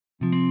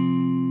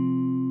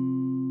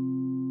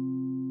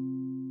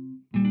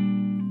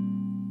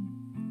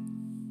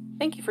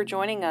Thank you for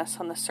joining us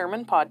on the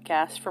Sermon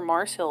Podcast from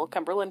Mars Hill,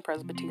 Cumberland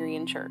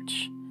Presbyterian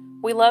Church.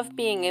 We love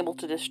being able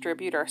to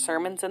distribute our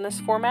sermons in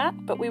this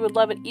format, but we would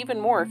love it even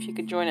more if you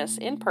could join us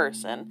in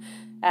person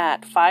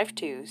at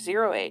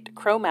 5208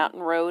 Crow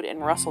Mountain Road in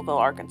Russellville,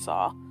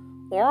 Arkansas,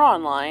 or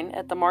online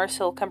at the Mars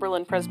Hill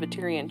Cumberland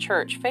Presbyterian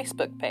Church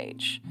Facebook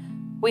page.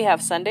 We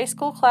have Sunday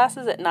school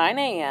classes at 9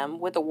 a.m.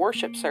 with a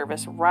worship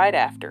service right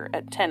after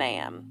at 10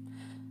 a.m.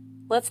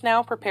 Let's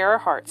now prepare our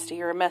hearts to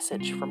hear a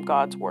message from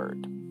God's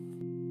Word.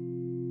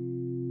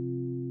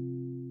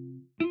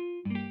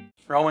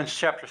 Romans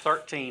chapter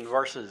 13,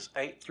 verses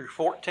 8 through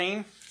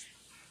 14.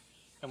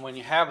 And when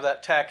you have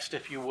that text,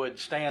 if you would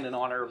stand in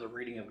honor of the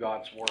reading of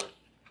God's Word.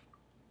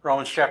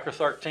 Romans chapter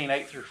 13,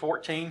 8 through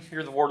 14,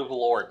 hear the word of the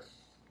Lord.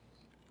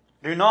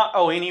 Do not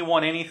owe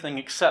anyone anything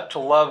except to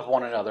love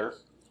one another,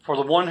 for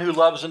the one who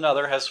loves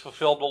another has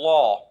fulfilled the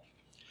law.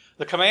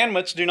 The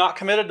commandments: do not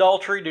commit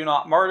adultery, do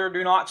not murder,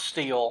 do not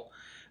steal,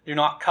 do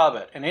not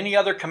covet, and any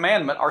other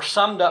commandment are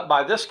summed up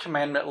by this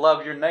commandment: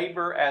 love your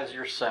neighbor as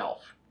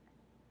yourself.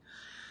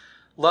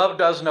 Love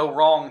does no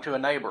wrong to a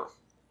neighbor.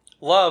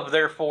 Love,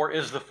 therefore,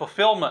 is the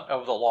fulfillment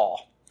of the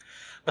law.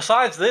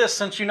 Besides this,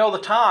 since you know the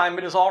time,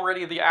 it is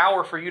already the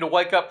hour for you to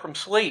wake up from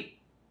sleep,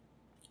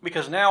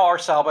 because now our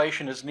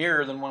salvation is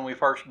nearer than when we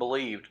first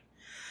believed.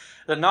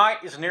 The night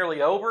is nearly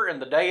over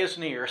and the day is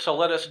near, so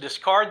let us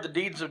discard the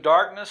deeds of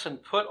darkness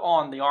and put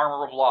on the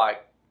armor of light.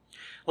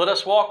 Let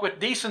us walk with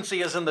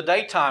decency as in the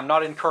daytime,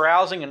 not in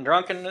carousing and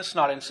drunkenness,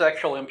 not in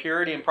sexual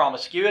impurity and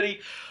promiscuity,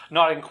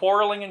 not in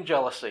quarreling and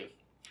jealousy.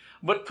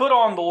 But put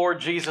on the Lord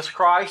Jesus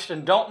Christ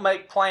and don't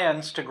make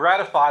plans to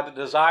gratify the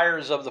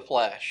desires of the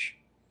flesh.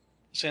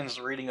 This ends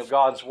the reading of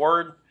God's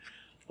Word,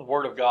 the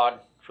Word of God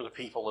for the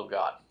people of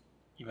God.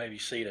 You may be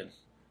seated.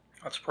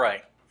 Let's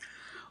pray.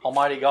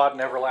 Almighty God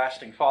and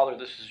everlasting Father,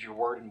 this is your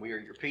Word and we are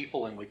your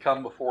people, and we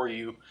come before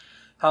you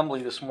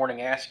humbly this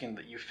morning asking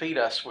that you feed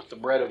us with the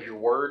bread of your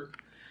Word,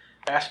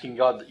 asking,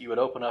 God, that you would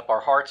open up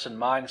our hearts and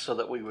minds so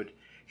that we would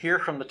hear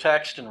from the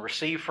text and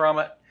receive from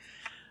it,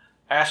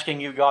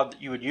 asking you, God,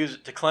 that you would use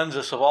it to cleanse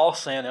us of all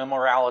sin,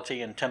 immorality,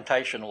 and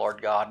temptation,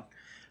 Lord God,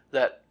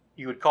 that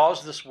you would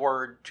cause this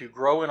Word to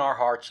grow in our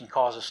hearts and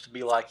cause us to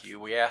be like you.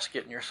 We ask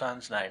it in your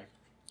Son's name.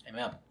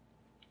 Amen.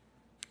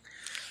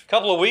 A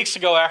couple of weeks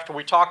ago, after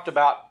we talked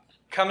about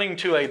coming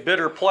to a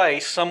bitter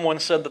place, someone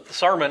said that the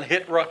sermon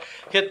hit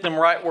them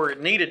right where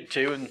it needed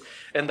to,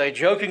 and they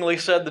jokingly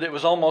said that it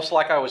was almost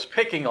like I was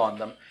picking on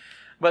them.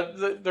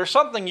 But there's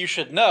something you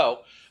should know.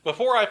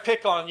 Before I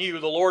pick on you,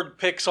 the Lord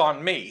picks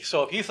on me.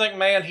 So if you think,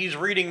 man, he's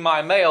reading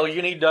my mail,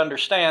 you need to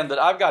understand that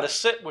I've got to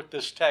sit with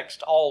this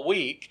text all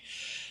week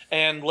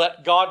and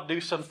let God do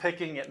some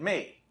picking at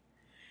me.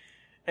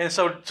 And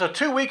so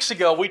 2 weeks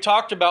ago, we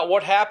talked about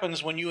what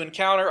happens when you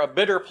encounter a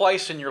bitter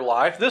place in your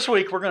life. This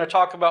week, we're going to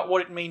talk about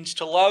what it means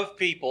to love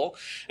people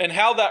and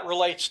how that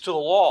relates to the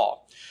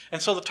law.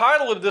 And so the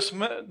title of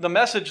the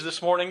message this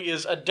morning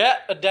is A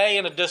Debt, a Day,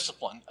 and a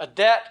Discipline. A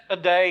debt, a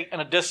day, and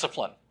a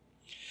discipline.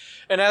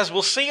 And as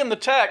we'll see in the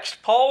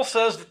text, Paul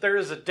says that there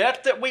is a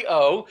debt that we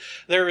owe,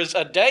 there is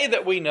a day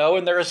that we know,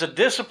 and there is a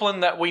discipline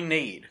that we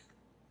need.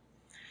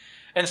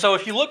 And so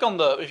if you look on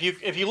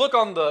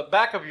the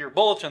back of your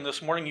bulletin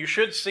this morning, you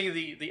should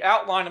see the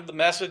outline of the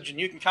message, and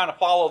you can kind of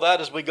follow that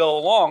as we go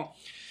along.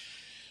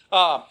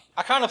 I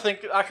try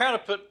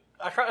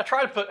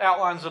to put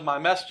outlines of my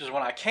messages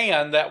when I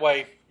can. That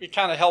way, it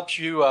kind of helps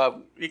you.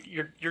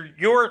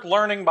 You're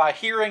learning by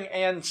hearing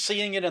and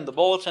seeing it in the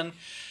bulletin.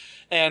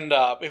 And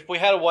if we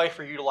had a way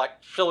for you to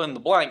fill in the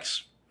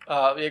blanks,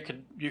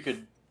 you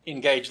could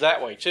engage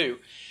that way too.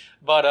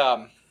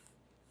 But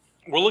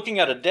we're looking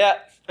at a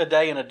debt, a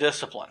day, and a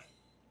discipline.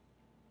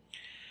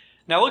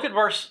 Now look at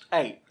verse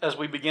 8 as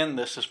we begin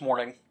this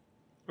morning.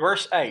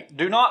 Verse 8,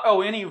 do not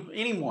owe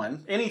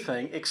anyone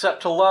anything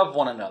except to love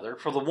one another,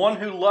 for the one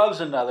who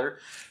loves another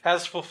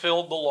has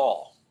fulfilled the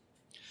law.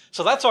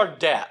 So that's our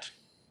debt.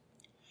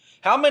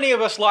 How many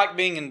of us like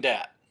being in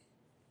debt?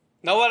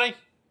 Nobody?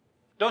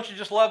 Don't you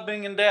just love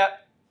being in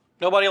debt?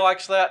 Nobody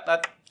likes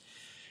that?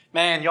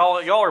 Man,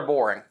 y'all are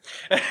boring.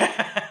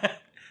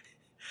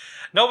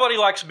 Nobody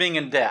likes being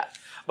in debt.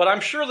 But I'm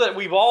sure that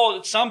we've all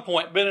at some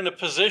point been in a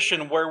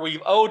position where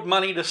we've owed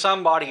money to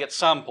somebody at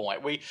some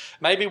point.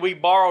 Maybe we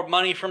borrowed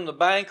money from the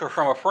bank or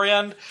from a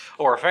friend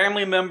or a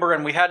family member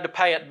and we had to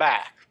pay it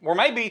back. Or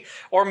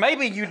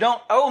maybe you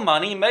don't owe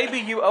money. Maybe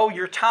you owe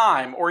your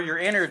time or your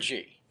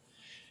energy.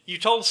 You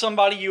told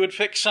somebody you would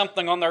fix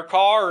something on their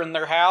car or in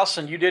their house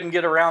and you didn't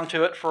get around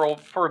to it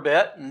for a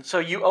bit, and so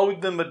you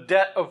owed them a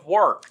debt of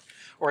work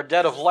or a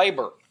debt of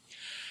labor.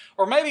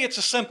 Or maybe it's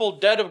a simple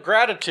debt of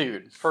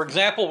gratitude. For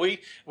example,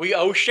 we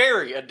owe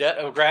Sherry a debt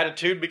of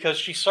gratitude because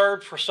she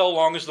served for so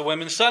long as the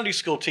women's Sunday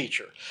school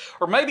teacher.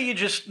 Or maybe you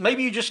just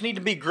need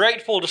to be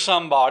grateful to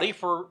somebody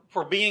for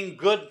being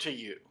good to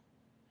you.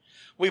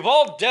 We've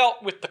all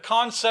dealt with the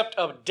concept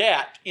of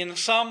debt in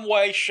some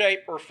way,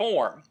 shape, or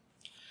form.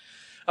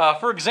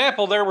 For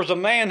example, there was a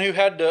man who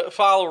had to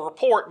file a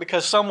report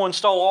because someone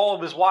stole all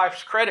of his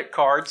wife's credit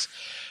cards.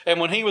 And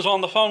when he was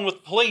on the phone with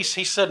the police,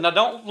 he said, "Now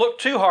don't look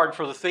too hard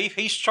for the thief.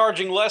 He's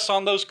charging less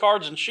on those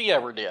cards than she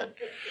ever did."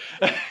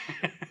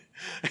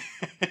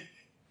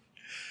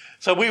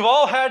 So we've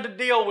all had to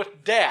deal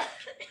with debt.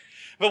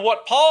 But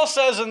what Paul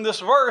says in this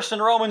verse in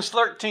Romans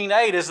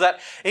 13:8 is that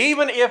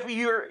even if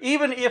you're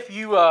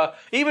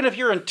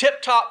in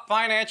tip-top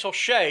financial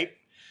shape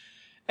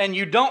and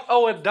you don't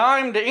owe a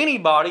dime to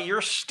anybody,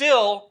 you're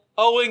still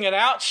owing an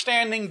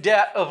outstanding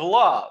debt of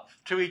love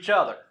to each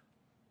other.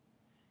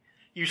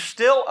 You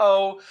still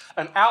owe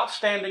an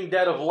outstanding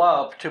debt of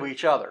love to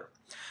each other.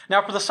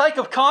 Now, for the sake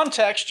of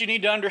context, you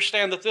need to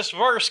understand that this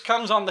verse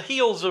comes on the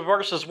heels of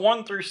verses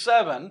 1 through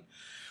 7,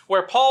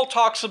 where Paul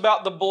talks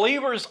about the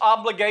believer's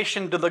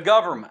obligation to the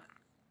government.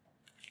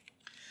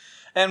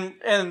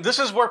 And this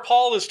is where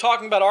Paul is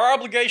talking about our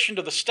obligation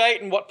to the state.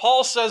 And what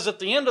Paul says at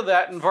the end of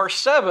that in verse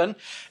 7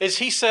 is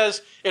he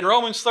says, in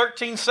Romans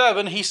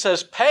 13:7, he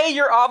says, "Pay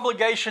your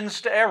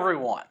obligations to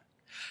everyone.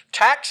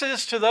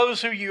 Taxes to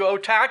those who you owe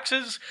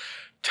taxes,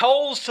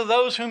 tolls to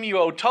those whom you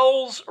owe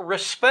tolls,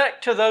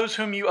 respect to those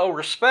whom you owe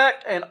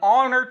respect, and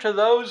honor to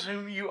those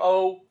whom you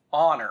owe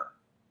honor."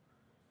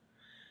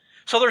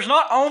 So there's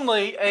not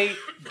only a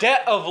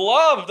debt of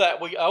love that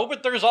we owe,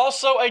 but there's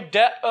also a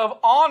debt of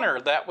honor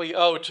that we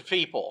owe to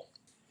people.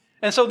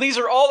 And so these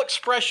are all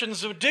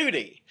expressions of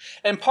duty.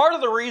 And part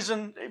of the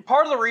reason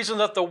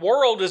that the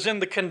world is in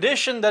the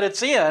condition that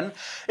it's in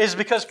is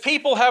because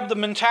people have the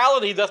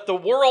mentality that the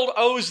world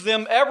owes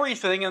them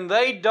everything and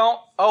they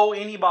don't owe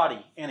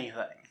anybody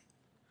anything.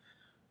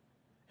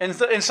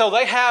 And so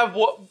they have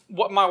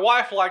what my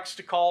wife likes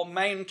to call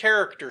main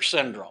character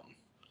syndrome.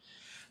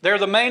 They're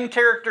the main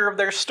character of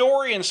their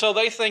story, and so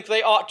they think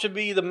they ought to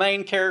be the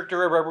main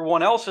character of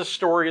everyone else's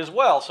story as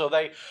well. So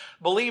they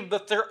believe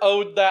that they're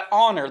owed that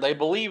honor. They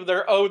believe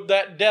they're owed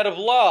that debt of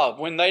love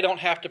when they don't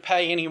have to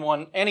pay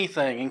anyone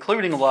anything,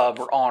 including love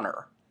or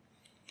honor.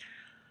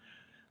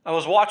 I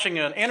was watching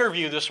an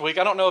interview this week.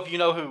 I don't know if you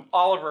know who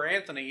Oliver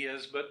Anthony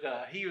is, but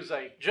he was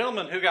a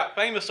gentleman who got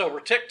famous over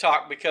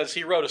TikTok because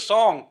he wrote a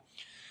song.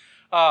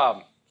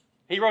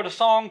 He wrote a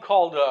song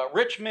called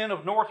 "Rich Men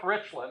of North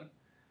Richland,"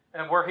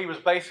 and where he was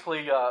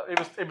basically,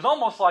 it was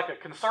almost like a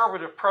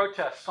conservative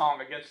protest song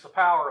against the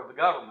power of the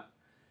government.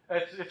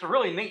 It's a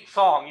really neat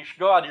song. You should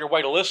go out of your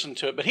way to listen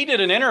to it. But he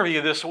did an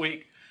interview this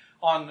week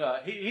on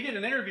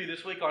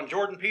on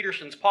Jordan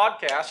Peterson's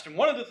podcast, and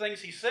one of the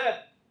things he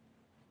said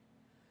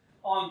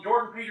on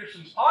Jordan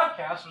Peterson's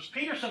podcast was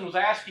Peterson was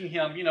asking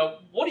him,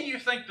 what do you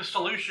think the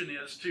solution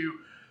is to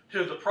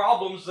the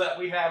problems that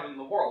we have in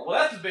the world? Well,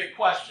 that's a big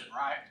question,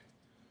 right?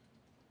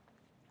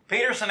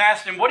 Peterson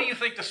asked him, what do you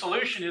think the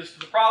solution is to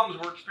the problems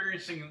we're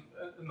experiencing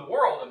in the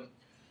world?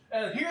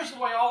 And here's the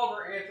way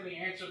Oliver Anthony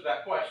answered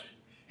that question.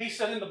 He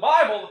said in the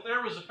Bible that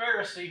there was a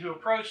Pharisee who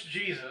approached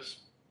Jesus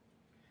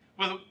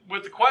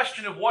with the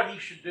question of what he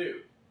should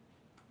do.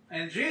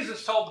 And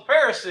Jesus told the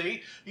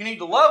Pharisee, you need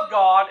to love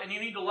God and you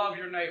need to love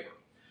your neighbor.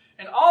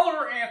 And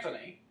Oliver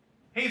Anthony,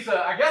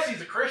 I guess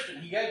he's a Christian.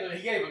 He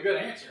gave a good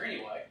answer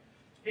anyway.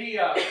 He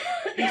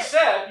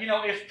said,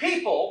 if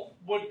people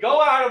would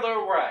go out of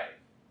their way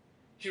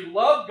to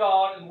love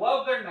God and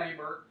love their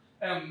neighbor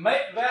and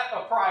make that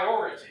a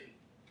priority,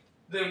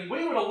 then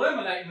we would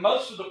eliminate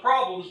most of the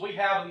problems we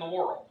have in the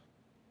world.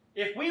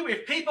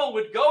 If people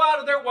would go out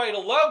of their way to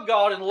love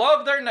God and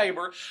love their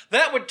neighbor,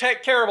 that would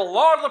take care of a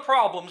lot of the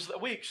problems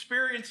that we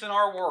experience in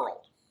our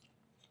world.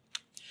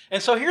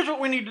 And so here's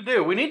what we need to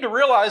do. We need to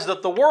realize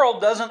that the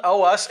world doesn't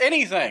owe us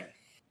anything.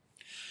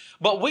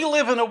 But we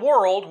live in a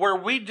world where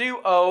we do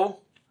owe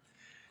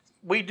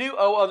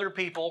other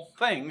people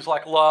things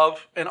like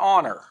love and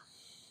honor.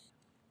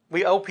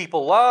 We owe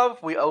people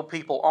love, we owe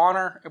people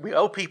honor, and we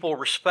owe people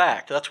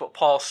respect. That's what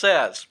Paul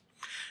says.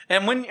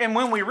 And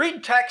when we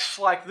read texts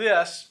like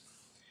this,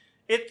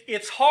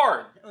 it's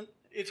hard.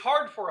 It's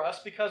hard for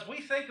us because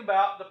we think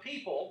about the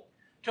people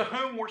to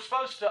whom we're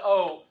supposed to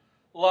owe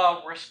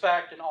love,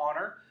 respect, and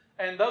honor,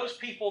 and those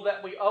people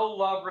that we owe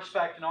love,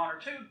 respect, and honor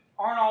to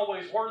aren't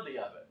always worthy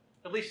of it,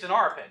 at least in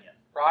our opinion,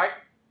 right?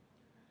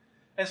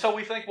 And so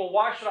we think, well,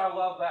 why should I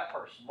love that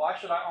person? Why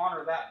should I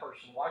honor that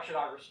person? Why should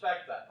I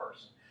respect that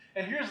person?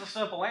 And here's the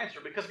simple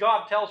answer, because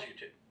God tells you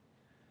to.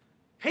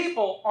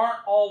 People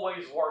aren't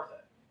always worth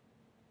it.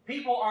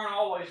 People aren't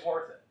always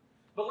worth it.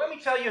 But let me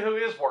tell you who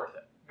is worth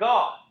it.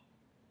 God.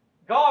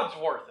 God's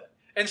worth it.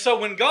 And so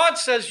when God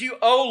says you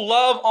owe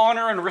love,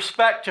 honor, and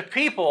respect to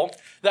people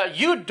that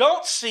you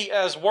don't see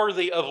as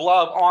worthy of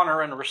love,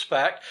 honor, and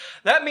respect,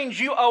 that means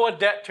you owe a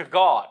debt to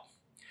God.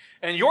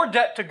 And your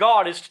debt to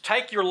God is to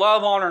take your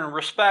love, honor, and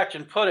respect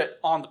and put it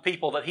on the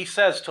people that He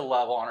says to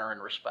love, honor,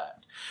 and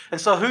respect. And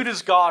so who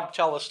does God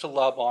tell us to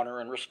love, honor,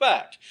 and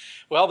respect?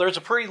 Well, there's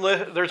a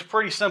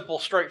pretty simple,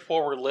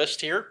 straightforward list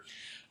here.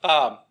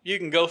 You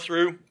can go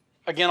through,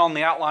 again, on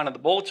the outline of the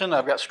bulletin.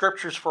 I've got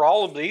scriptures for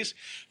all of these.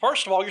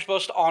 First of all, you're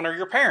supposed to honor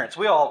your parents.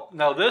 We all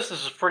know this.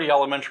 This is pretty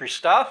elementary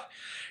stuff.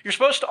 You're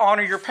supposed to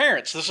honor your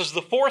parents. This is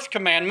the fourth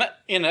commandment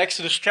in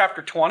Exodus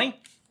chapter 20.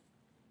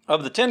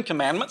 of the Ten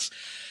Commandments,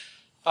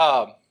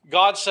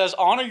 God says,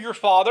 honor your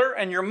father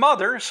and your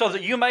mother so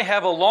that you may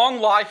have a long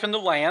life in the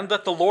land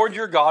that the Lord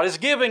your God is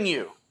giving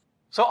you.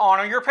 So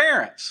honor your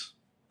parents.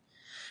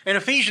 In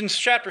Ephesians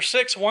chapter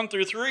 6, 1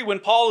 through 3, when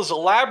Paul is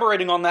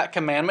elaborating on that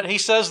commandment, he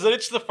says that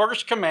it's the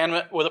first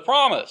commandment with a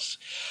promise.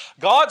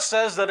 God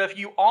says that if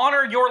you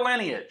honor your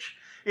lineage,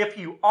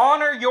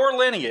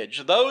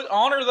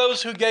 honor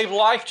those who gave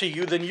life to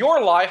you, then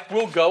your life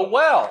will go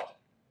well.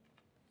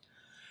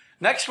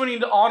 Next, we need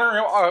to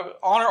honor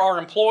our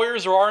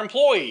employers or our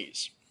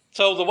employees.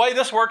 So the way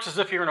this works is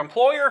if you're an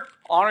employer,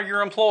 honor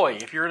your employee.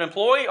 If you're an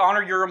employee,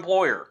 honor your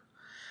employer.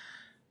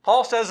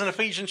 Paul says in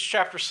Ephesians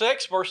chapter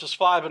 6, verses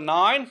 5 and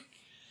 9,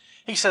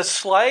 he says,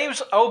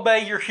 slaves,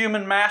 obey your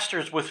human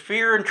masters with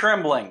fear and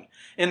trembling,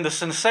 in the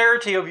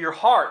sincerity of your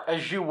heart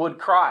as you would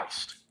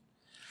Christ.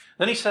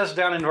 Then he says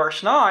down in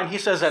verse 9, he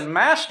says, and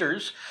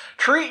masters,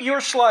 treat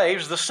your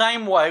slaves the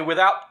same way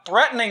without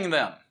threatening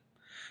them,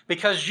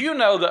 because you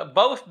know that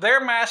both their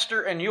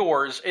master and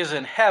yours is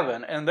in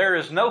heaven, and there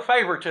is no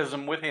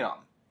favoritism with him.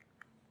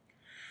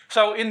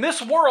 So in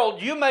this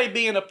world, you may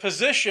be in a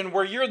position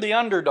where you're the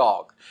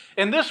underdog.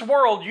 In this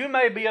world, you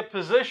may be a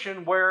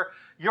position where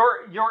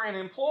you're an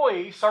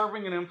employee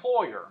serving an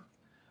employer.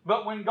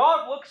 But when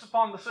God looks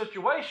upon the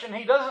situation,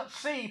 He doesn't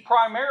see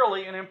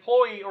primarily an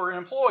employee or an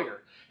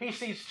employer. He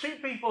sees two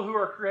people who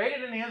are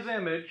created in His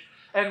image,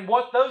 and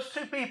what those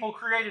two people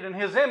created in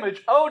His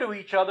image owe to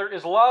each other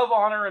is love,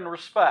 honor, and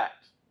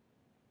respect.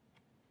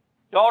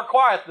 Y'all are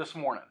quiet this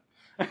morning.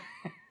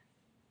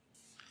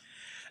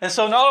 And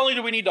so not only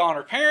do we need to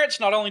honor parents,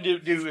 not only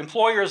do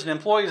employers and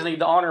employees need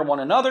to honor one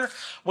another,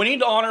 we need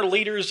to honor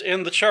leaders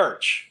in the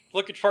church.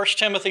 Look at 1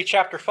 Timothy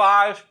chapter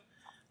 5,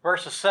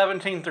 verses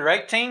 17 through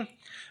 18.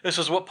 This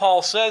is what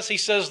Paul says. He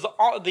says,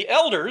 the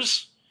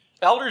elders,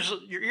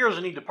 your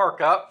ears need to perk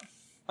up.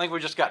 I think we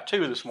just got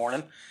 2 this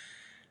morning.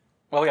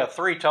 Well, we have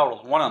 3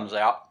 total. One of them's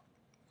out.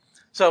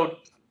 So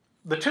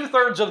the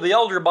 2/3 of the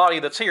elder body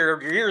that's here,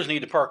 your ears need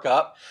to perk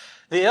up.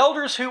 The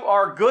elders who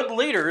are good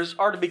leaders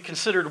are to be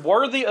considered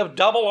worthy of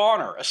double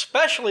honor,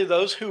 especially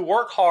those who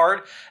work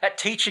hard at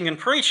teaching and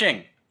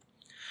preaching.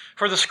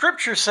 For the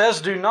Scripture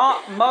says, do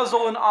not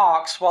muzzle an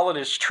ox while it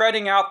is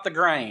treading out the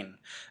grain,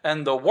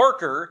 and the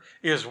worker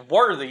is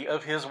worthy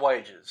of his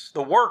wages.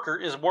 The worker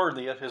is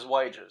worthy of his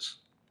wages.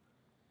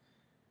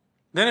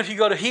 Then if you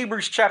go to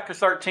Hebrews chapter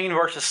 13,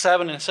 verses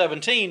 7 and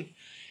 17,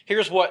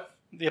 here's what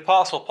the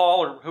Apostle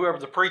Paul, or whoever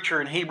the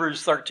preacher in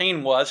Hebrews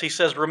 13 was, he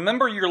says,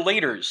 remember your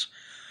leaders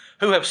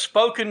who have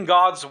spoken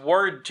God's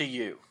word to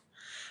you.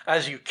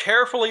 As you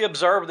carefully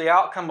observe the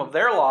outcome of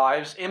their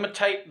lives,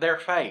 imitate their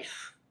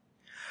faith.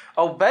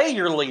 Obey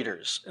your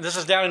leaders. And this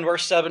is down in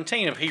verse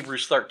 17 of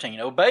Hebrews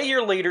 13. Obey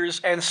your leaders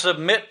and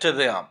submit to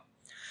them,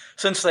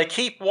 since they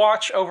keep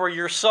watch over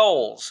your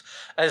souls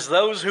as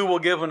those who will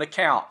give an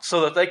account,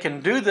 so that they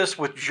can do this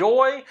with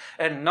joy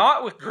and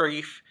not with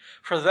grief,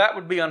 for that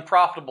would be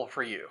unprofitable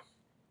for you.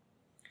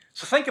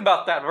 So think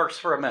about that verse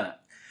for a minute.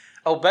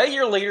 Obey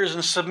your leaders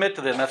and submit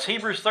to them. That's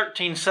Hebrews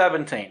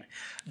 13:17.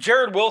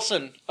 Jared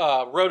Wilson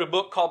wrote a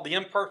book called The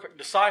Imperfect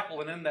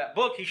Disciple, and in that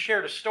book he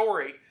shared a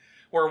story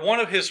where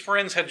one of his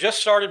friends had just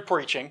started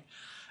preaching,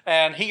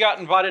 and he got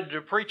invited to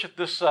preach at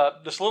this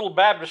little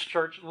Baptist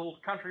church, a little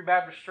country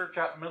Baptist church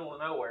out in the middle of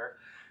nowhere.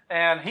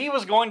 And he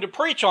was going to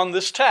preach on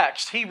this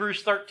text,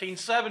 Hebrews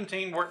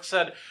 13:17, where it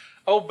said,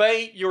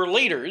 obey your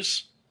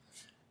leaders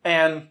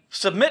and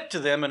submit to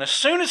them. And as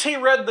soon as he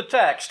read the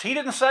text, he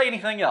didn't say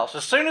anything else.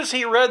 As soon as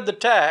he read the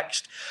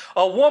text,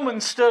 a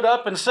woman stood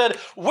up and said,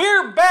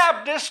 we're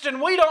Baptist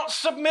and we don't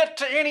submit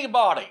to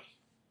anybody.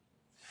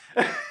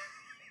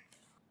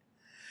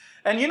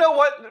 And you know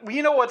what?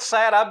 You know what's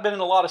sad? I've been in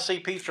a lot of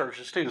CP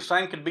churches too. The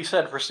same could be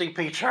said for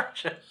CP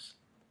churches.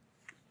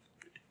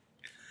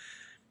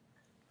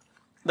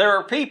 There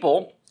are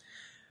people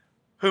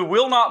who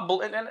will not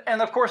believe,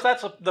 and of course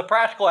that's the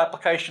practical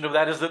application of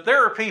that, is that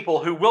there are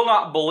people who will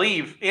not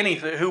believe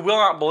anything, who will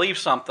not believe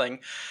something,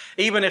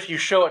 even if you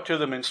show it to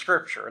them in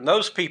Scripture. And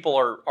those people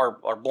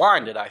are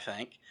blinded, I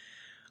think.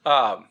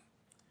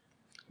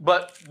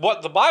 But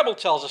what the Bible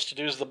tells us to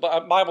do is the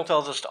Bible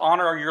tells us to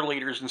honor your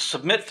leaders and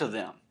submit to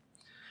them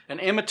and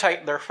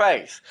imitate their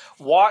faith.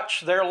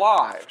 Watch their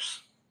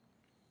lives.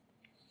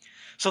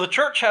 So the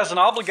church has an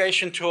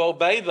obligation to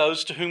obey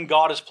those to whom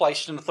God has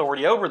placed an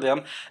authority over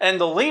them,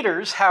 and the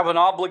leaders have an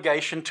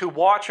obligation to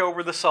watch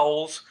over the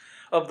souls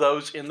of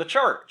those in the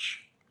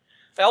church.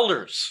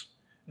 Elders,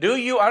 do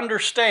you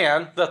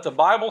understand that the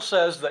Bible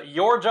says that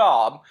your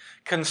job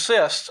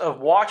consists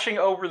of watching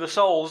over the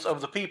souls of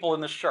the people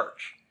in this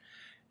church?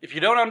 If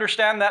you don't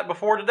understand that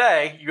before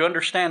today, you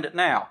understand it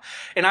now.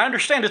 And I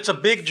understand it's a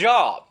big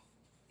job.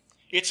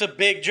 It's a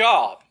big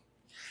job.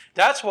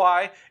 That's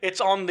why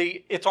it's on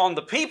the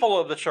people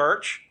of the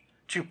church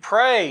to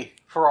pray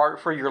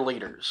for your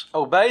leaders.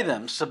 Obey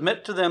them,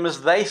 submit to them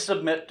as they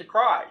submit to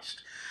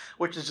Christ,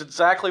 which is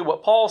exactly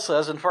what Paul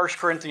says in 1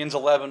 Corinthians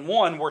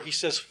 11:1, where he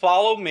says,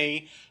 follow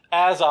me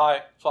as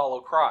I follow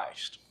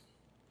Christ.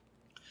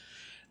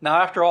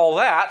 Now, after all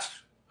that,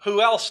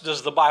 who else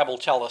does the Bible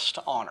tell us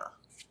to honor?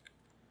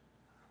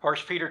 1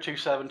 Peter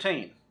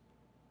 2:17.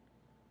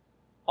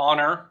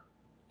 Honor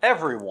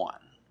everyone.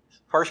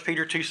 1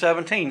 Peter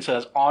 2:17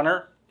 says,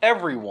 honor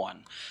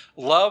everyone.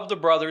 Love the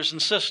brothers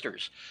and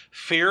sisters.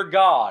 Fear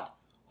God.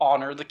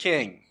 Honor the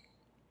king.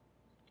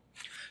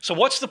 So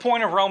what's the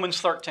point of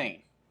Romans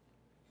 13?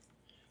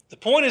 The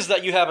point is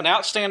that you have an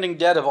outstanding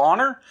debt of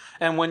honor,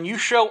 and when you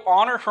show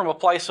honor from a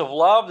place of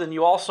love, then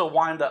you also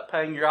wind up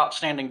paying your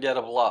outstanding debt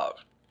of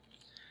love.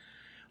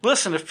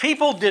 Listen, if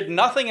people did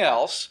nothing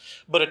else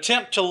but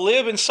attempt to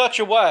live in such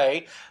a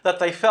way that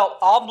they felt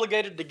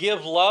obligated to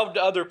give love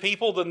to other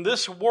people, then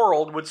this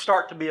world would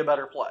start to be a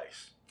better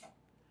place.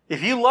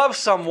 If you love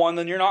someone,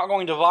 then you're not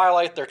going to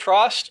violate their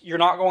trust, you're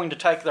not going to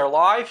take their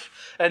life,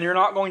 and you're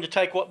not going to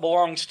take what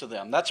belongs to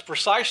them. That's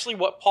precisely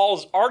what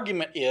Paul's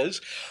argument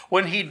is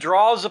when he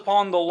draws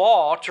upon the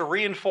law to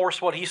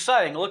reinforce what he's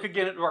saying. Look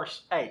again at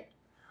verse 8.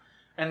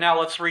 And now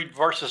let's read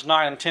verses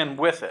 9 and 10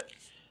 with it.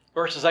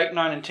 Verses 8,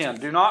 9, and 10.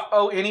 Do not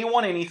owe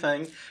anyone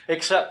anything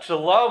except to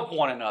love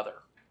one another.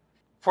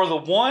 For the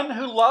one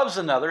who loves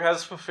another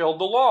has fulfilled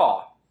the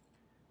law.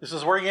 This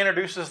is where he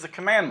introduces the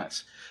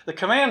commandments. The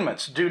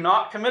commandments: do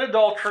not commit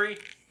adultery,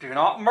 do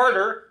not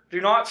murder, do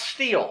not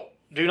steal,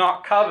 do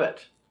not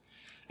covet,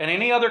 and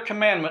any other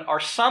commandment are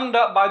summed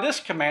up by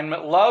this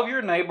commandment: love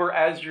your neighbor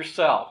as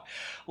yourself.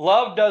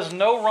 Love does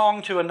no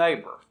wrong to a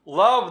neighbor.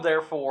 Love,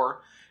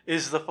 therefore,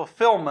 is the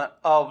fulfillment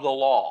of the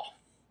law.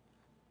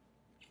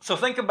 So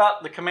think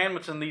about the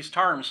commandments in these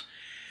terms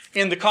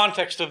in the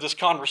context of this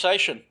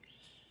conversation.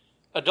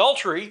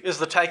 Adultery is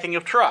the taking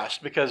of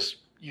trust because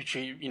you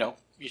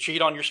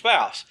cheat on your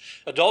spouse.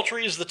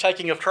 Adultery is the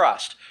taking of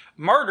trust.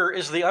 Murder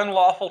is the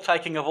unlawful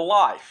taking of a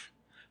life.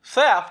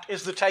 Theft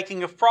is the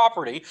taking of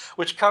property,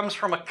 which comes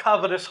from a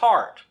covetous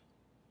heart.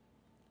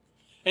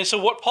 And so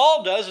what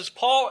Paul does is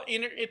Paul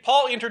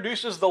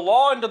introduces the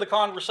law into the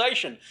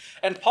conversation.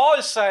 And Paul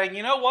is saying,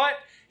 you know what?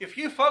 If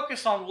you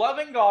focus on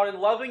loving God and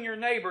loving your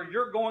neighbor,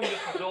 you're going to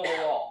fulfill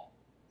the law.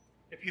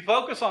 If you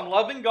focus on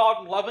loving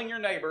God and loving your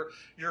neighbor,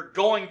 you're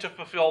going to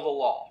fulfill the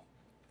law.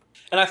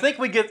 And I think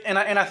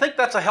I think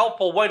that's a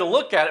helpful way to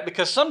look at it,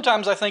 because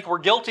sometimes I think we're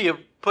guilty of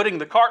putting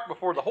the cart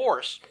before the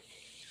horse.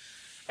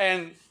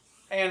 And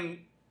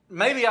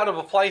maybe out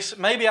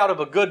of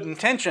a good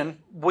intention,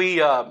 we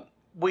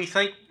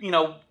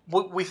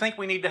think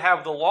we need to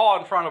have the law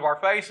in front of our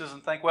faces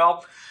and think,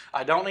 well,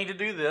 I don't need to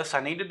do this, I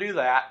need to do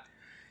that.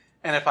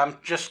 And if I'm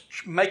just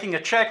making a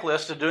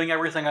checklist of doing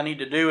everything I need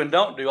to do and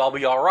don't do, I'll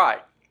be all right.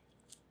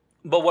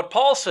 But what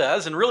Paul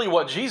says, and really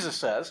what Jesus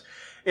says,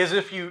 is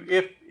if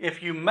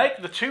you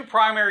make the two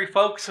primary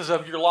focuses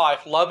of your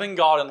life, loving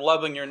God and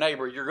loving your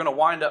neighbor, you're going to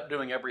wind up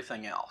doing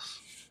everything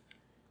else.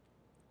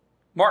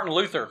 Martin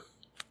Luther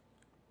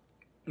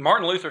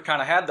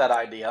kind of had that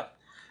idea.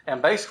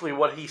 And basically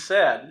what he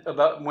said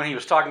about when he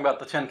was talking about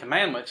the Ten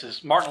Commandments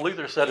is, Martin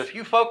Luther said, if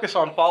you focus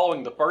on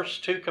following the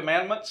first two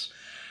commandments,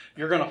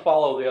 you're going to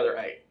follow the other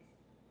 8.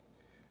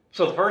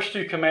 So the first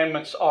two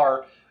commandments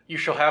are, you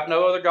shall have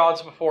no other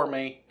gods before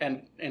me,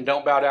 and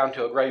don't bow down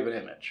to a graven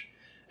image.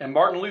 And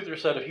Martin Luther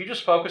said, if you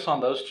just focus on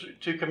those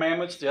two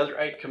commandments, the other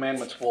 8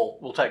 commandments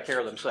will take care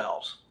of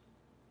themselves.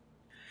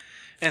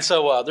 And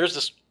so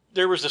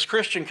there was this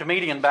Christian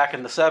comedian back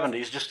in the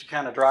 70s, just to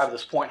kind of drive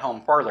this point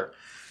home further.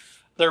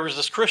 There was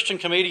this Christian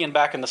comedian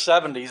back in the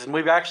 70s, and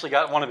we've actually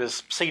got one of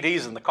his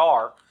CDs in the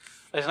car.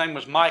 His name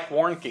was Mike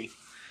Warnke.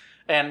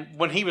 And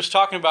when he was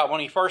talking about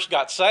when he first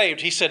got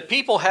saved, he said,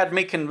 people had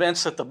me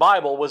convinced that the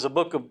Bible was a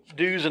book of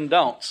do's and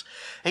don'ts.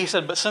 He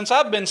said, but since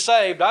I've been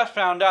saved, I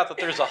found out that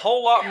there's a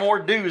whole lot more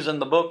do's in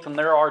the book than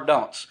there are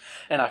don'ts.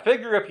 And I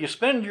figure if you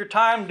spend your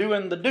time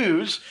doing the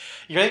do's,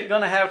 you ain't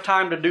going to have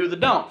time to do the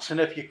don'ts. And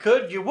if you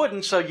could, you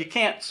wouldn't, so you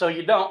can't, so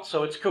you don't,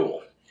 so it's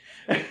cool.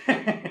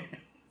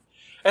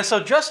 And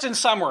so just in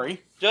summary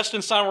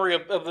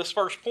of this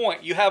first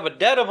point, you have a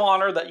debt of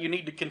honor that you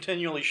need to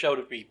continually show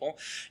to people.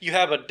 You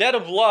have a debt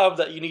of love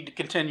that you need to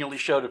continually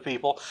show to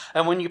people.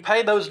 And when you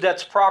pay those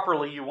debts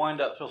properly, you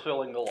wind up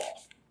fulfilling the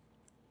law.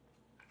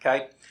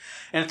 Okay?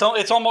 And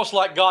it's almost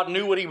like God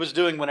knew what he was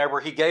doing whenever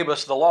he gave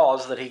us the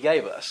laws that he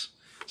gave us.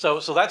 So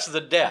that's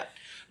the debt.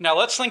 Now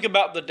let's think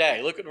about the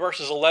day. Look at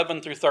verses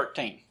 11 through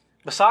 13.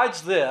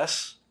 Besides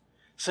this,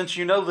 since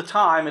you know the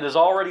time, it is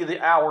already the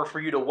hour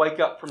for you to wake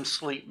up from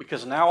sleep,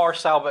 because now our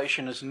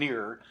salvation is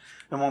nearer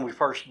than when we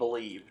first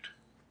believed.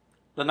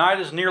 The night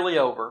is nearly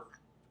over,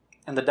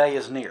 and the day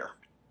is near.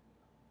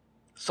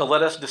 So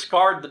let us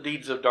discard the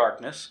deeds of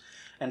darkness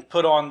and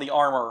put on the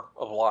armor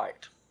of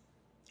light.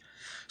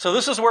 So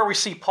this is where we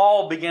see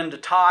Paul begin to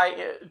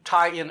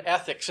tie in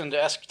ethics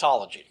into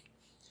eschatology.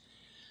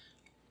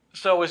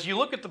 So as you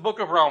look at the book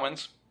of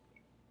Romans,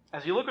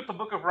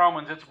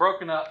 it's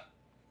broken up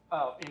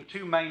in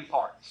 2 main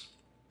parts.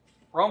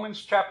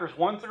 Romans chapters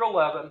 1 through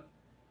 11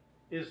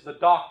 is the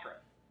doctrine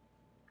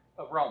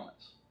of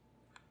Romans.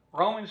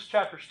 Romans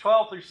chapters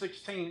 12 through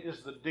 16 is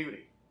the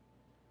duty.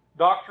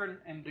 Doctrine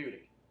and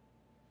duty.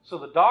 So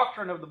the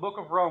doctrine of the book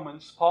of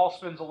Romans, Paul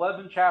spends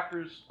 11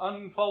 chapters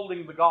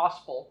unfolding the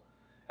gospel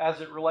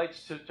as it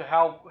relates to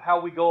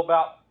how we go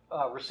about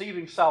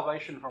receiving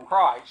salvation from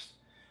Christ.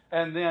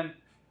 And then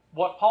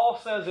what Paul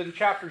says in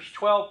chapters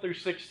 12 through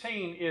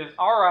 16 is,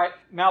 all right,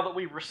 now that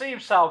we've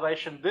received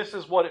salvation, this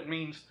is what it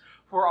means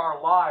for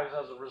our lives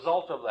as a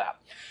result of that.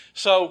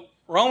 So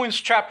Romans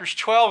chapters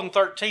 12 and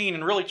 13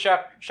 and really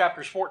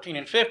chapters 14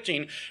 and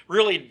 15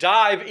 really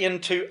dive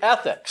into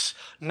ethics.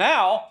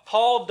 Now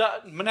Paul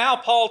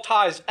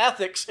ties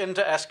ethics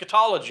into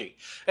eschatology.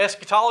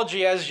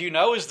 Eschatology, as you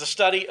know, is the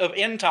study of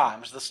end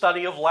times, the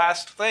study of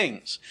last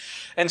things.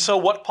 And so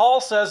what Paul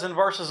says in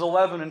verses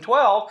 11 and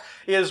 12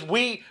 is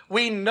we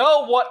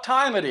know what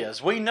time it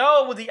is. We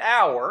know the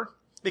hour,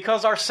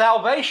 because our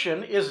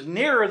salvation is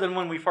nearer than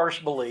when we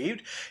first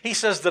believed. He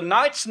says the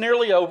night's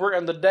nearly over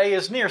and the day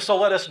is near. So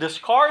let us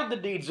discard the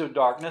deeds of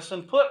darkness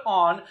and put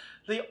on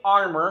the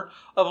armor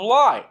of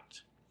light.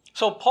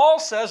 So Paul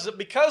says that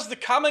because the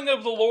coming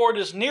of the Lord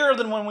is nearer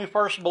than when we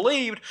first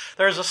believed,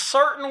 there's a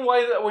certain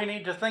way that we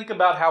need to think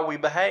about how we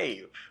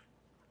behave.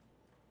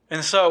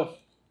 And so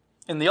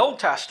in the Old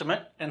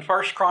Testament, in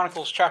 1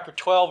 Chronicles chapter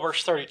 12,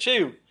 verse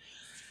 32,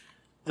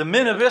 the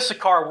men of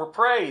Issachar were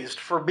praised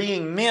for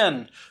being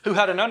men who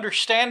had an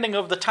understanding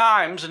of the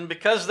times, and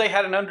because they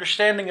had an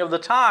understanding of the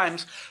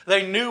times,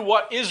 they knew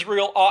what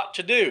Israel ought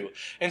to do.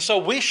 And so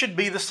we should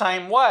be the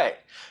same way.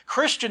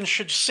 Christians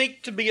should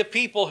seek to be a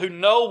people who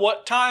know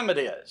what time it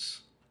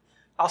is.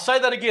 I'll say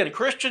that again.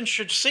 Christians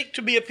should seek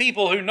to be a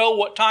people who know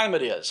what time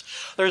it is.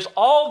 There's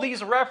all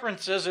these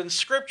references in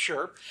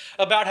Scripture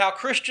about how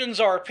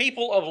Christians are a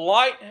people of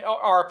light,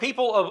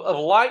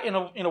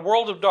 in a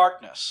world of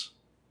darkness.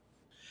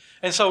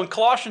 And so in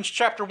Colossians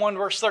chapter 1,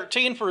 verse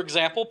 13, for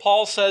example,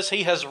 Paul says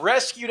he has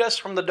rescued us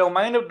from the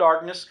domain of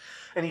darkness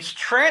and he's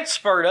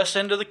transferred us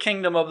into the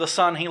kingdom of the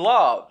Son he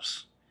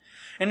loves.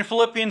 In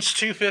Philippians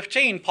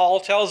 2:15, Paul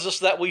tells us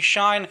that we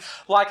shine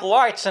like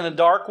lights in a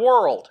dark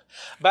world.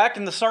 Back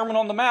in the Sermon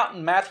on the Mount,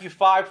 in Matthew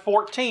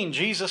 5:14,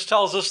 Jesus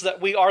tells us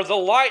that we are the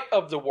light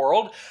of the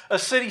world, a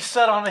city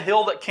set on a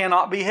hill that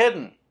cannot be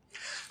hidden.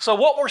 So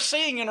what we're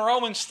seeing in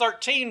Romans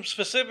 13,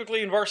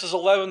 specifically in verses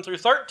 11 through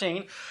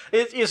 13,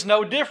 is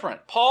no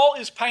different. Paul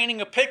is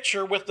painting a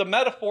picture with the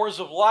metaphors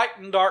of light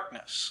and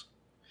darkness.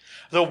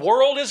 The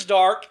world is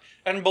dark,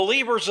 and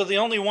believers are the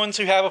only ones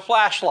who have a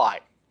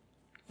flashlight.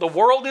 The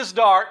world is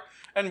dark,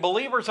 and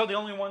believers are the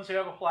only ones who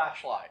have a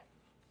flashlight.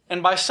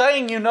 And by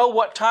saying you know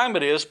what time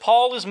it is,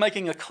 Paul is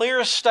making a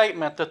clear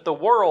statement that the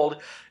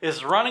world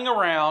is running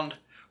around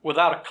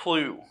without a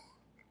clue.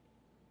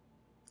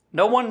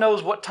 No one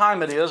knows what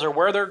time it is or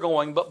where they're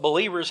going, but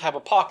believers have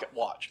a pocket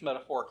watch,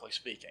 metaphorically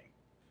speaking.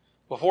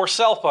 Before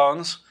cell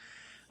phones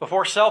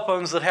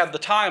that had the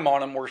time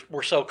on them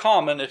were so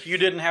common, if you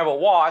didn't have a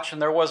watch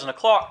and there wasn't a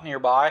clock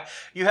nearby,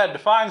 you had to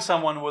find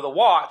someone with a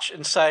watch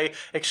and say,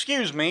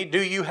 "Excuse me,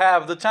 do you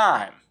have the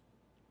time?"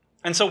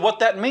 And so what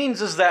that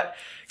means is that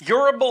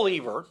you're a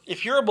believer.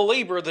 If you're a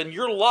believer, then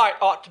your light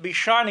ought to be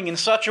shining in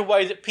such a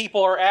way that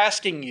people are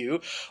asking you,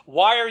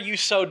 why are you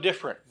so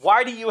different?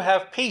 Why do you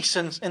have peace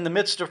in the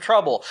midst of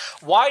trouble?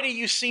 Why do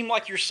you seem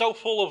like you're so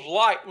full of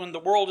light when the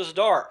world is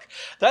dark?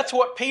 That's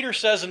what Peter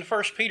says in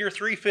 1 Peter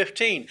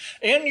 3:15.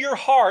 In your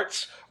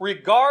hearts,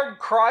 regard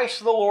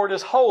Christ the Lord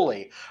as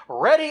holy,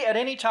 ready at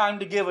any time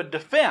to give a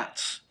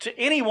defense to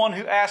anyone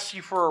who asks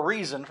you for a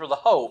reason for the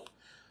hope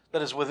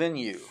that is within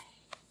you.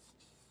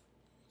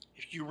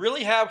 If you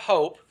really have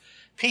hope,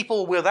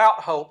 people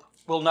without hope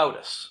will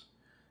notice.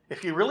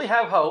 If you really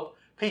have hope,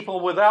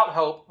 people without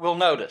hope will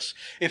notice.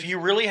 If you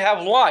really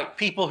have light,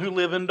 people who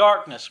live in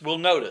darkness will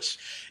notice.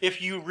 If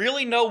you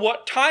really know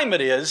what time it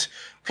is,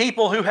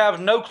 people who have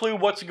no clue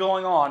what's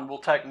going on will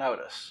take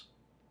notice.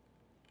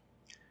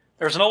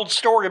 There's an old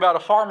story about a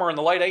farmer in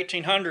the late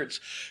 1800s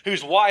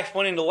whose wife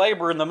went into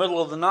labor in the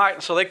middle of the night,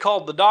 and so they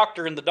called the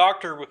doctor, and the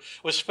doctor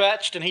was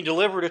fetched, and he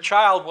delivered a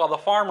child while the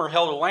farmer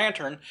held a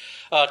lantern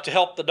to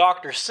help the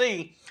doctor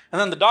see. And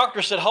then the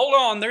doctor said, "Hold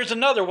on, there's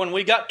another one.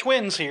 We got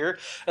twins here."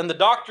 And the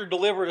doctor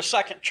delivered a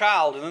second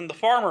child. And then the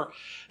farmer,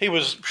 he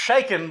was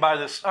shaken by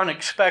this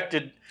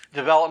unexpected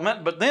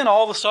development. But then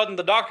all of a sudden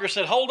the doctor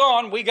said, "Hold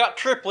on, we got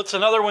triplets.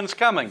 Another one's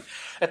coming."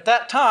 At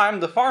that time,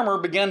 the farmer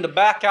began to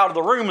back out of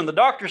the room. And the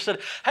doctor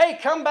said, "Hey,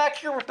 come back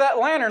here with that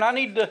lantern. I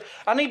need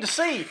to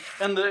see."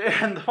 And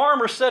the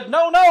farmer said,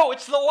 No,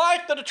 it's the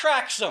light that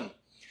attracts them."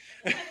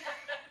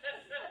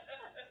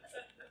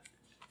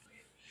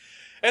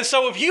 And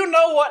so if you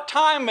know what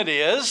time it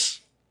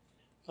is,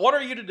 what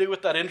are you to do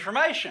with that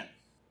information?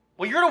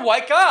 Well, you're to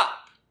wake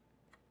up,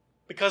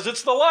 because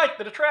it's the light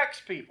that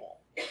attracts people.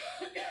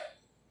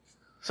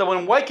 So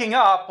when waking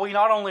up, we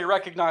not only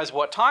recognize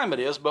what time it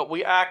is, but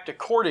we act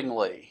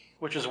accordingly,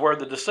 which is where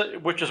the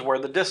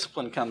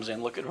discipline comes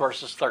in. Look at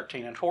verses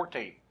 13 and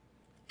 14.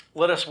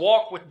 Let us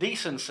walk with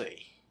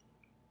decency,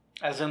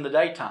 as in the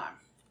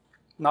daytime,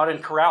 not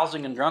in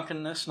carousing and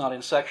drunkenness, not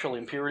in sexual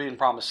impurity and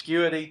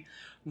promiscuity,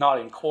 not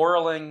in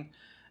quarreling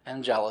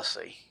and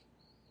jealousy.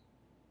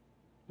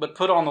 But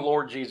put on the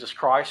Lord Jesus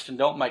Christ and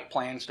don't make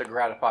plans to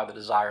gratify the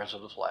desires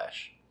of the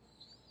flesh.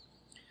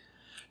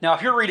 Now,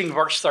 if you're reading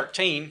verse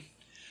 13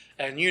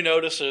 and you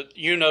notice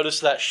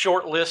that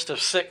short list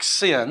of 6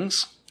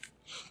 sins,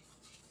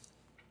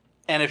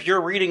 and if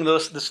you're reading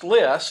this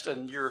list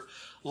and you're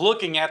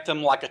looking at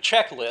them like a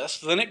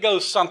checklist, then it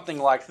goes something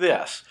like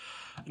this.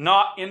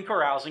 Not in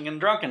carousing and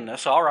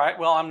drunkenness. All right,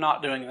 well, I'm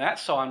not doing that,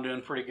 so I'm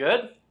doing pretty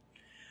good.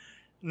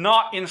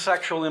 Not in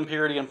sexual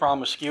impurity and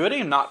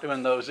promiscuity. I'm not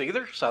doing those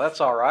either, so that's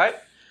all right.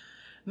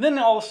 And then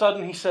all of a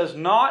sudden he says,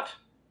 not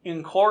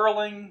in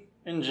quarreling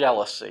and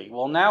jealousy.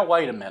 Well, now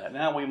wait a minute.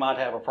 Now we might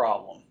have a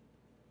problem.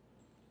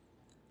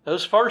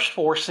 Those first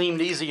four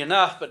seemed easy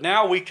enough, but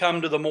now we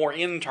come to the more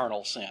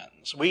internal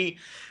sins. We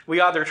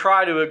either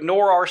try to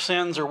ignore our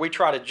sins or we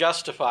try to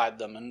justify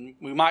them. And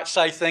we might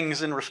say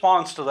things in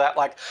response to that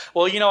like,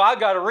 well, I've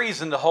got a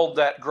reason to hold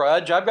that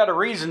grudge. I've got a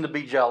reason to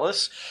be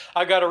jealous.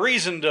 I've got a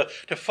reason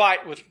to fight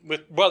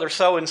with brother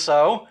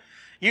so-and-so.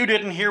 You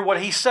didn't hear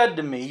what he said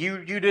to me.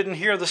 You didn't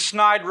hear the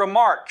snide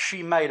remark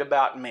she made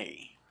about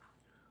me.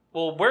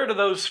 Well, where do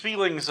those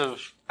feelings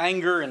of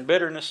anger and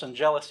bitterness and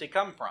jealousy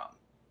come from?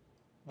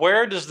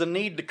 Where does the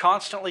need to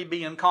constantly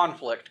be in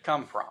conflict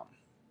come from?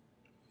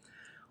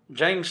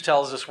 James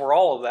tells us where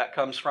all of that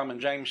comes from in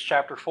James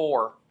chapter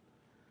 4,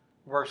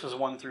 verses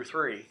 1 through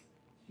 3.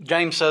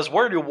 James says,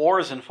 where do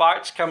wars and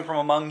fights come from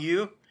among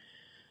you?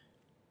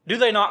 Do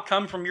they not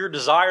come from your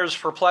desires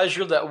for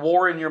pleasure that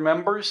war in your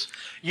members?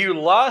 You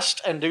lust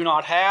and do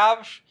not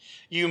have.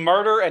 You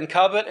murder and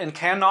covet and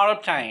cannot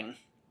obtain.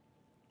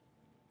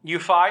 You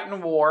fight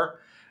and war,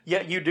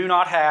 yet you do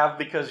not have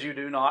because you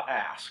do not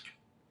ask.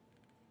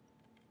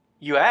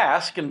 You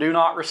ask and do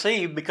not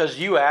receive because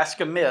you ask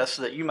amiss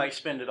that you may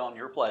spend it on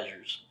your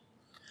pleasures.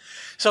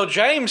 So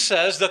James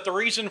says that the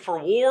reason for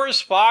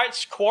wars,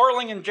 fights,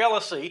 quarreling, and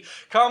jealousy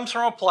comes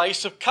from a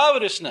place of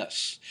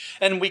covetousness.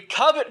 And we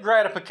covet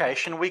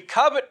gratification, we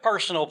covet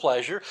personal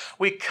pleasure,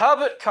 we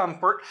covet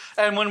comfort,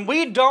 and when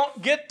we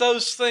don't get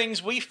those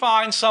things, we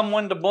find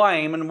someone to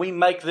blame and we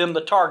make them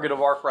the target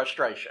of our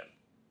frustration.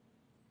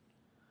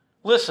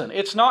 Listen,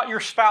 it's not your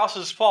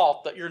spouse's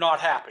fault that you're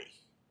not happy.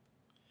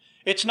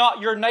 It's not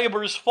your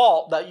neighbor's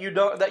fault that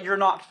you're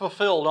not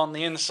fulfilled on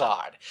the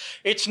inside.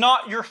 It's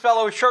not your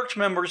fellow church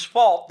member's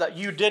fault that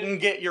you didn't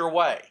get your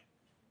way.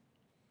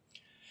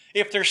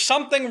 If there's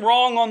something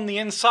wrong on the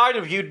inside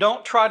of you,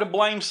 don't try to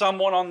blame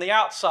someone on the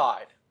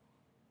outside.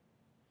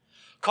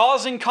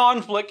 Causing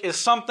conflict is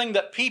something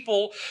that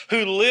people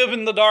who live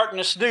in the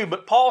darkness do.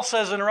 But Paul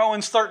says in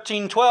Romans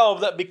 13:12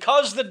 that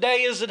because the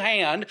day is at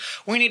hand,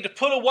 we need to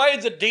put away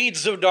the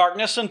deeds of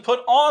darkness and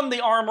put on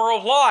the armor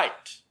of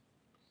light.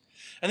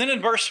 And then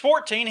in verse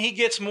 14, he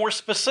gets more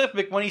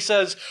specific when he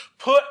says,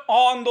 put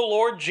on the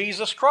Lord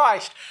Jesus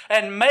Christ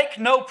and make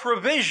no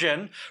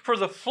provision for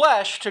the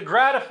flesh to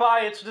gratify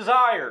its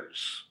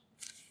desires.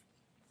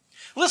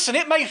 Listen,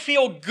 it may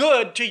feel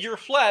good to your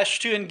flesh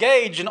to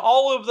engage in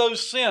all of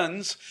those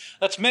sins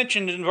that's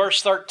mentioned in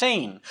verse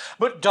 13,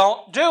 but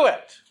don't do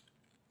it.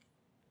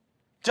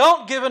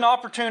 Don't give an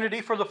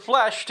opportunity for the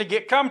flesh to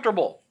get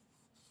comfortable.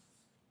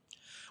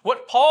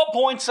 What Paul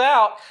points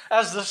out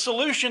as the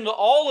solution to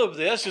all of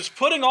this is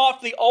putting off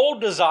the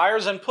old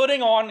desires and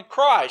putting on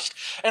Christ.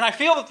 And I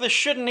feel that this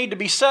shouldn't need to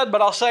be said,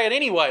 but I'll say it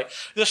anyway.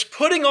 This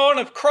putting on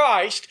of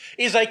Christ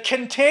is a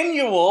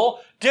continual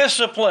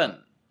discipline.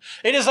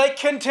 It is a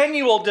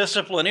continual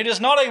discipline. It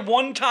is not a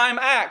one-time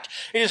act.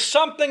 It is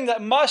something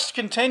that must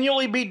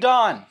continually be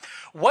done.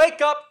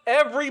 Wake up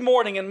every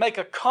morning and make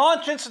a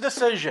conscious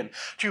decision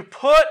to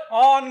put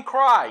on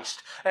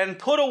Christ and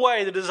put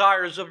away the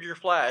desires of your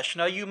flesh.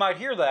 Now, you might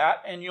hear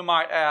that and you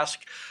might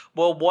ask,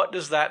 well, what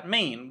does that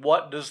mean?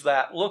 What does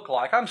that look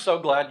like? I'm so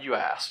glad you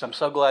asked. I'm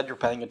so glad you're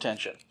paying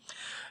attention.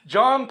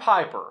 John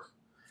Piper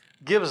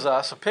gives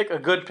us a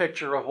good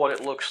picture of what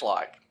it looks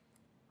like.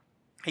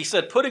 He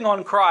said, putting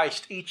on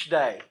Christ each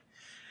day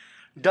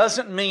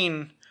doesn't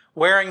mean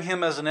wearing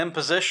Him as an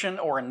imposition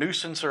or a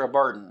nuisance or a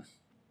burden.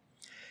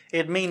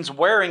 It means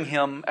wearing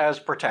Him as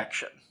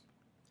protection.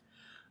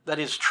 That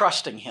is,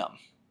 trusting Him.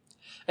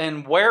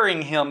 And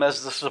wearing Him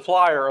as the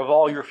supplier of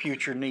all your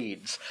future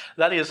needs.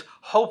 That is,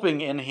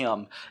 hoping in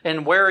Him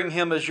and wearing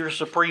Him as your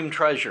supreme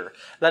treasure.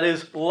 That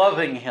is,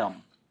 loving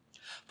Him.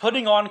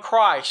 Putting on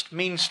Christ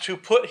means to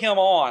put Him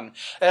on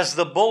as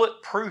the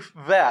bulletproof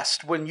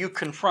vest when you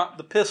confront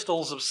the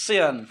pistols of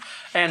sin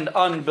and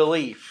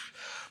unbelief.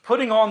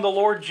 Putting on the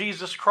Lord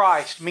Jesus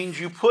Christ means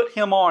you put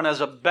Him on as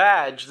a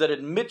badge that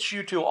admits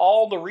you to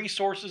all the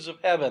resources of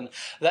heaven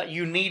that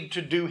you need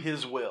to do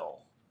His will.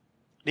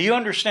 Do you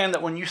understand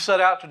that when you set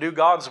out to do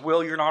God's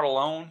will, you're not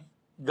alone?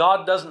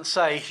 God doesn't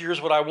say,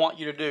 here's what I want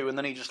you to do, and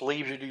then He just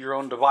leaves you to your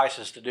own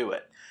devices to do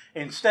it.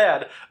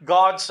 Instead,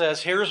 God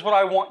says, here's what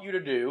I want you to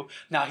do.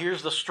 Now,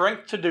 here's the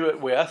strength to do it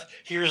with.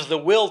 Here's the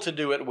will to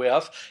do it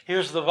with.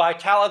 Here's the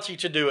vitality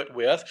to do it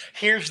with.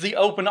 Here's the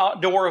open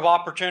door of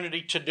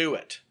opportunity to do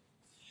it.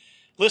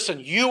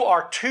 Listen, you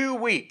are too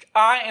weak.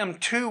 I am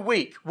too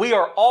weak. We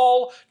are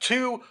all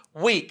too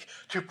weak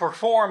to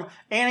perform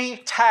any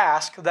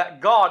task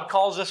that God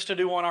calls us to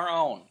do on our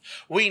own.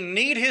 We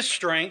need His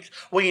strength.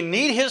 We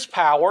need His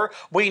power.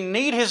 We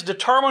need His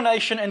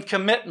determination and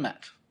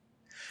commitment.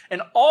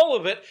 And all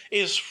of it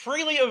is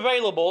freely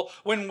available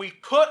when we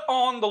put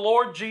on the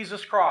Lord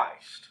Jesus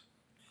Christ.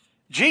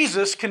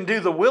 Jesus can do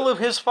the will of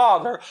His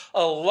Father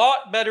a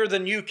lot better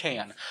than you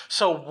can.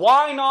 So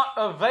why not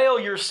avail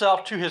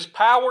yourself to His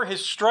power,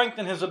 His strength,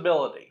 and His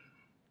ability?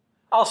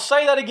 I'll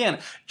say that again.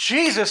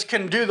 Jesus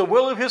can do the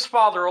will of His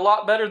Father a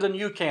lot better than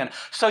you can.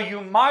 So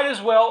you might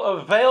as well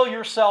avail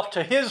yourself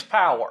to His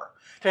power,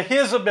 to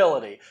His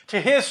ability, to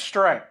His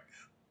strength.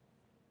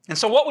 And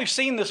so what we've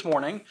seen this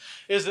morning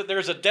is that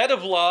there's a debt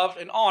of love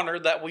and honor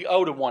that we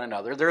owe to one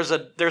another. There's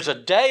a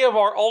day of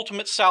our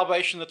ultimate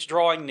salvation that's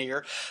drawing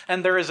near,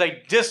 and there is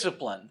a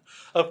discipline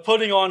of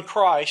putting on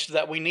Christ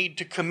that we need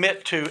to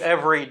commit to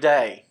every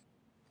day.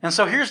 And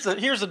so here's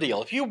the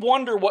deal. If you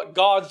wonder what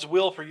God's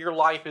will for your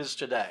life is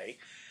today,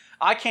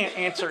 I can't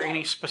answer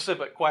any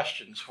specific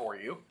questions for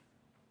you.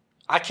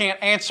 I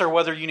can't answer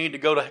whether you need to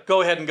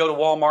go ahead and go to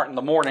Walmart in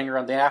the morning or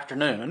in the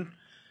afternoon,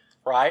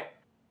 right?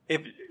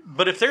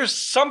 But if there's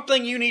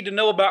something you need to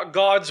know about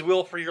God's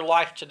will for your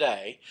life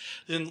today,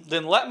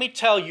 then let me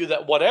tell you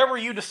that whatever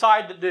you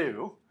decide to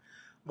do,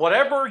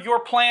 whatever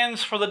your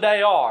plans for the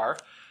day are,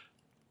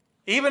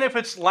 even if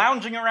it's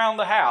lounging around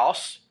the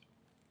house,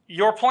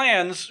 your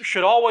plans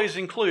should always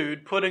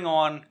include putting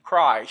on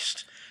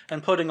Christ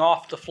and putting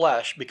off the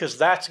flesh, because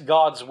that's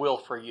God's will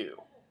for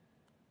you.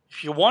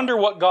 If you wonder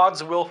what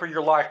God's will for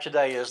your life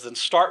today is, then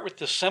start with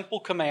the simple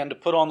command to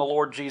put on the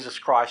Lord Jesus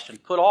Christ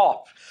and put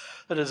off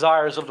the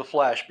desires of the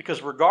flesh,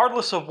 because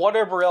regardless of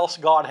whatever else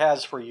God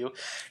has for you,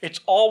 it's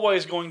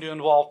always going to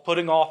involve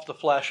putting off the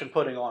flesh and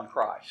putting on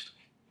Christ.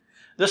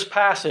 This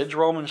passage,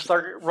 Romans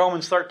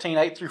 13,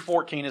 8 through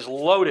 14, is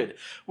loaded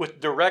with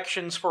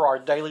directions for our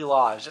daily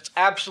lives. It's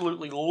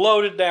absolutely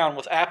loaded down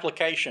with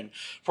application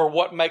for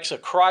what makes a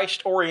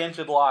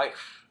Christ-oriented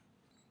life.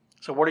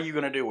 So what are you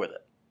going to do with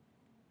it?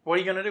 What are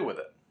you going to do with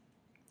it?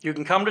 You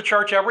can come to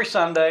church every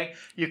Sunday,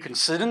 you can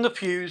sit in the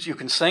pews, you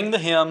can sing the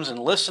hymns and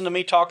listen to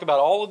me talk about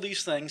all of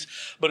these things,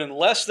 but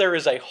unless there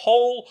is a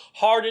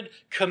wholehearted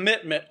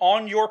commitment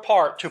on your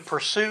part to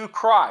pursue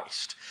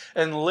Christ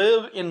and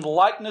live in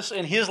likeness,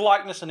 in His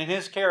likeness and in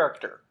His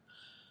character,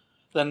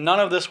 then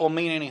none of this will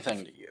mean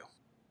anything to you.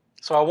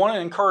 So I want to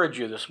encourage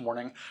you this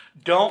morning,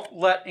 don't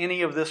let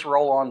any of this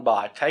roll on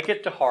by. Take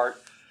it to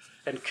heart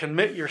and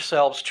commit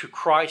yourselves to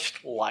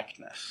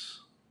Christ-likeness.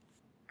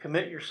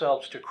 Commit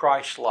yourselves to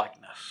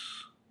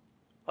Christ-likeness.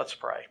 Let's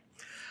pray.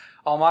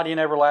 Almighty and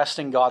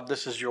everlasting God,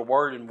 this is your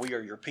word and we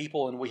are your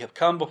people, and we have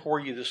come before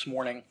you this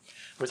morning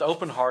with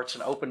open hearts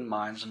and open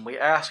minds, and we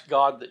ask,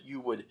 God, that you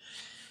would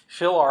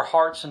fill our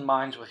hearts and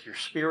minds with your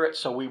Spirit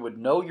so we would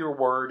know your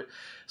word,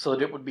 so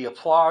that it would be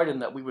applied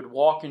and that we would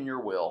walk in your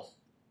will.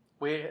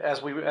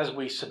 As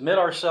we submit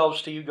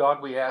ourselves to you,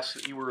 God, we ask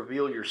that you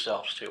reveal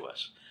yourselves to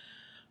us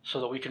so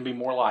that we can be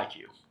more like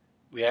you.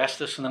 We ask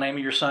this in the name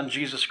of your Son,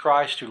 Jesus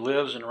Christ, who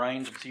lives and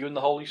reigns with you in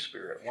the Holy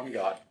Spirit, one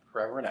God,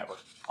 forever and ever.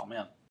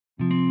 Amen.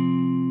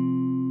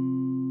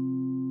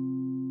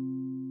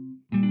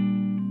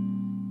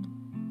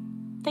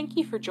 Thank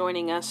you for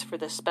joining us for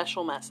this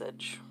special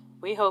message.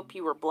 We hope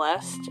you were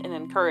blessed and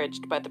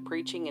encouraged by the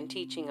preaching and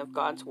teaching of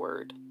God's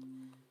Word.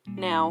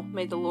 Now,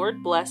 may the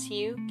Lord bless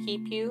you,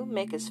 keep you,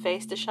 make His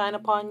face to shine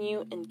upon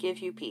you, and give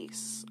you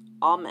peace.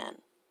 Amen.